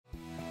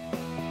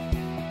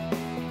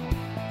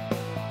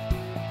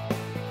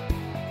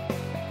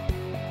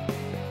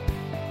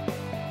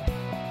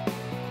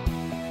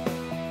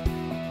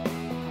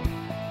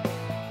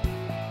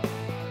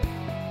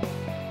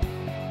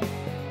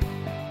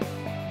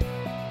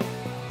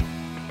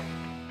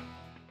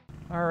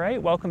All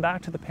right, welcome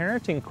back to the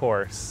parenting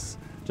course.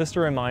 Just a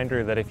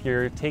reminder that if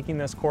you're taking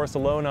this course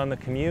alone on the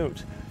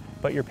commute,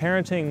 but you're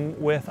parenting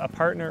with a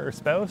partner or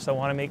spouse, I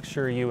want to make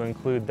sure you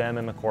include them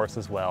in the course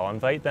as well.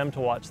 Invite them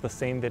to watch the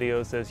same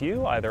videos as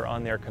you, either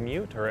on their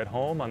commute or at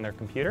home on their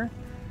computer,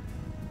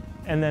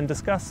 and then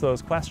discuss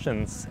those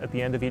questions at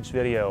the end of each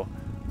video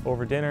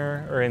over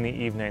dinner or in the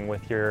evening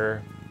with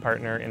your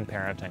partner in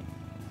parenting.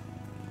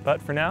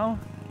 But for now,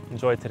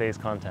 enjoy today's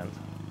content.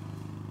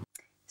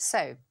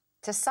 So,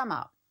 to sum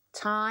up,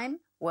 time,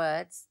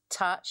 words,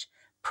 touch,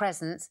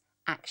 presence,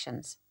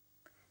 actions.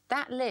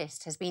 That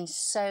list has been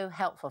so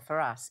helpful for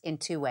us in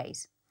two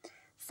ways.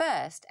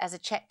 First, as a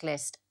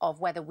checklist of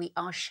whether we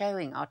are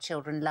showing our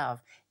children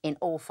love in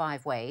all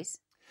 5 ways.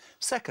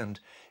 Second,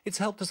 it's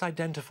helped us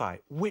identify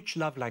which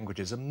love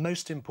languages are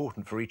most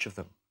important for each of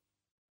them.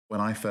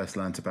 When I first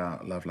learnt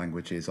about love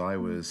languages, I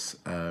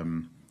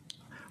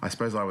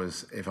suppose I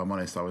was, if I'm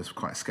honest, I was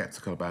quite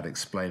sceptical about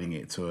explaining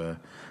it to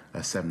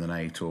a 7 and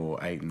 8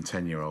 or 8 and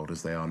 10-year-old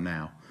as they are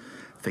now,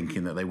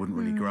 thinking that they wouldn't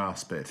really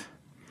grasp it.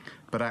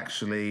 But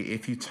actually,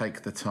 if you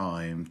take the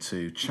time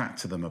to chat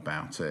to them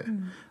about it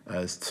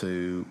as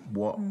to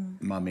what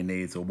mummy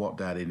needs or what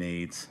daddy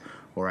needs,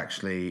 or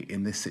actually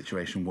in this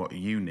situation what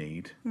you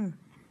need,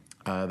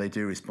 they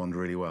do respond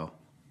really well.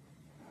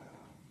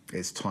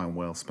 It's time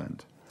well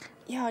spent.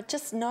 Yeah,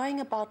 just knowing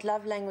about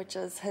love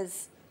languages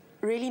has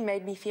really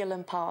made me feel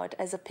empowered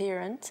as a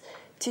parent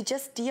to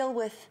just deal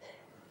with,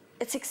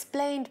 it's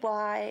explained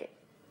why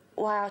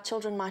our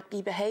children might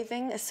be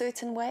behaving a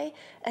certain way,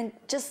 and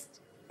just,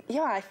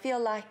 yeah, I feel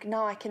like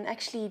now I can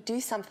actually do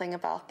something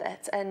about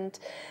that and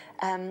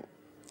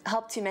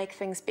help to make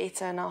things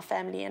better in our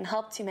family and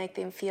help to make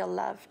them feel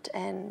loved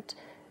and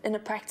in a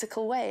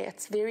practical way.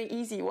 It's very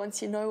easy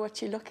once you know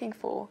what you're looking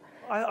for.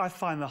 I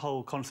find the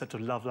whole concept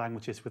of love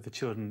languages with the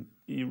children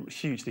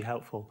hugely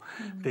helpful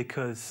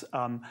because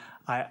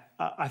I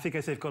think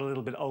as they've got a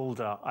little bit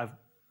older, I've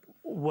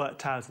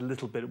worked out a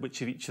little bit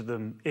which of each of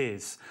them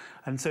is.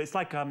 And so it's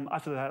like,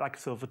 after that, like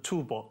sort of a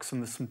toolbox,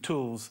 and there's some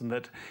tools, and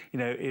that, you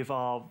know, if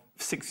our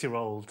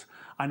 6-year-old,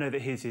 I know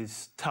that his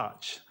is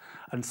touch.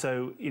 And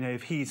so, you know,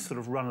 if he's sort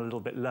of run a little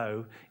bit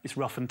low, it's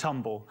rough and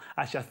tumble.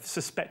 Actually, I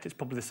suspect it's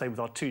probably the same with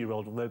our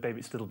 2-year-old, although maybe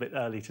it's a little bit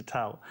early to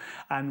tell.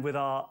 And with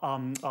our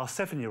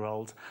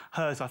 7-year-old,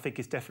 hers, I think,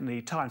 is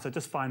definitely time. So I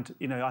just find,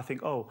 you know, I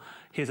think, oh,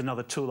 here's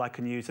another tool I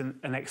can use, an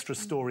extra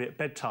story at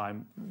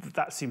bedtime.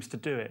 That seems to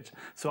do it.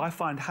 So I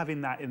find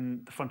having that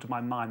in the front of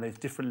my mind, those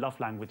different love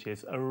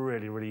languages, are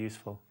really, really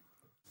useful.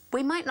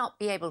 We might not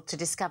be able to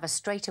discover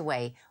straight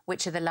away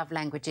which of the love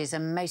languages are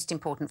most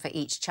important for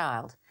each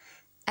child.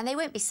 And they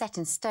won't be set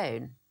in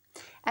stone.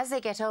 As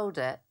they get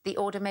older, the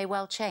order may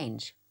well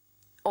change.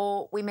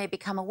 Or we may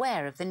become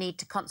aware of the need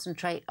to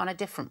concentrate on a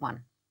different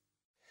one.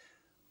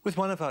 With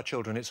one of our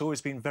children, it's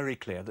always been very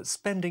clear that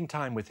spending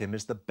time with him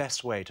is the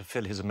best way to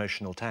fill his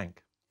emotional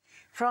tank.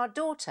 For our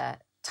daughter,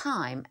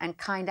 time and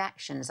kind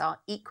actions are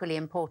equally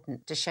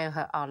important to show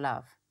her our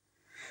love.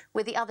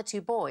 With the other 2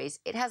 boys,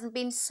 it hasn't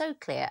been so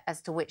clear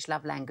as to which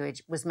love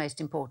language was most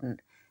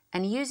important,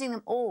 and using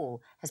them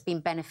all has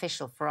been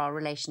beneficial for our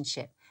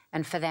relationship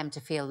and for them to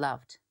feel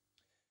loved.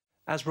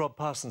 As Rob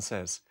Parsons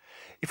says,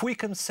 if we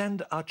can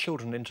send our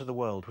children into the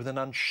world with an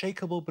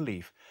unshakable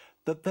belief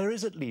that there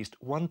is at least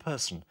one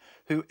person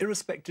who,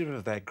 irrespective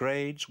of their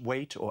grades,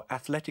 weight or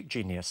athletic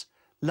genius,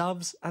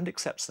 loves and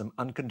accepts them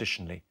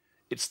unconditionally,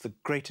 it's the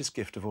greatest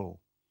gift of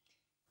all.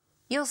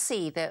 You'll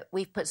see that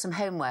we've put some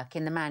homework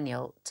in the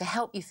manual to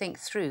help you think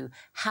through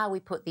how we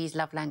put these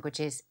love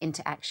languages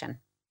into action.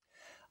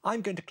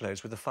 I'm going to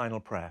close with a final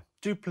prayer.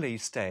 Do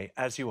please stay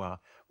as you are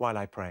while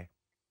I pray.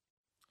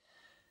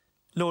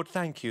 Lord,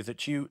 thank you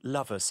that you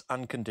love us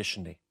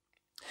unconditionally.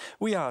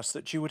 We ask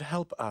that you would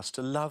help us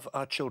to love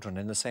our children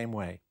in the same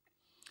way.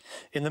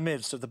 In the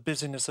midst of the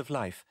busyness of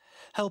life,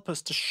 help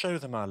us to show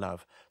them our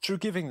love through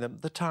giving them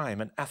the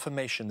time and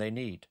affirmation they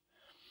need.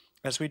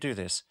 As we do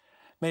this,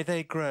 may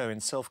they grow in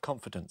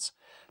self-confidence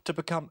to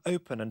become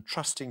open and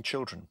trusting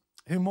children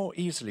who more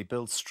easily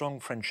build strong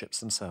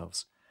friendships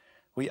themselves.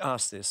 We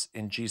ask this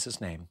in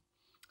Jesus' name.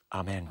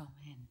 Amen.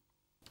 Amen.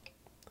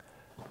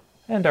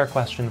 And our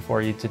question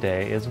for you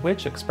today is,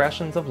 which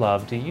expressions of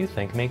love do you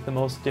think make the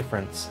most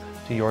difference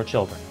to your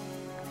children?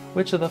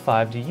 Which of the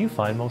 5 do you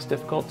find most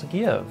difficult to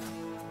give?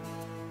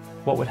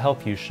 What would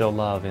help you show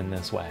love in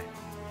this way?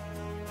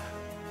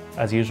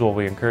 As usual,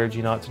 we encourage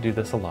you not to do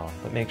this alone,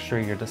 but make sure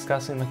you're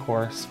discussing the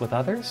course with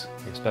others,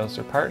 your spouse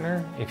or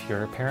partner, if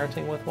you're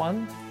parenting with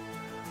one,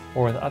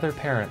 or with other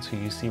parents who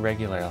you see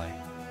regularly.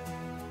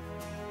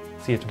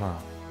 See you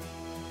tomorrow.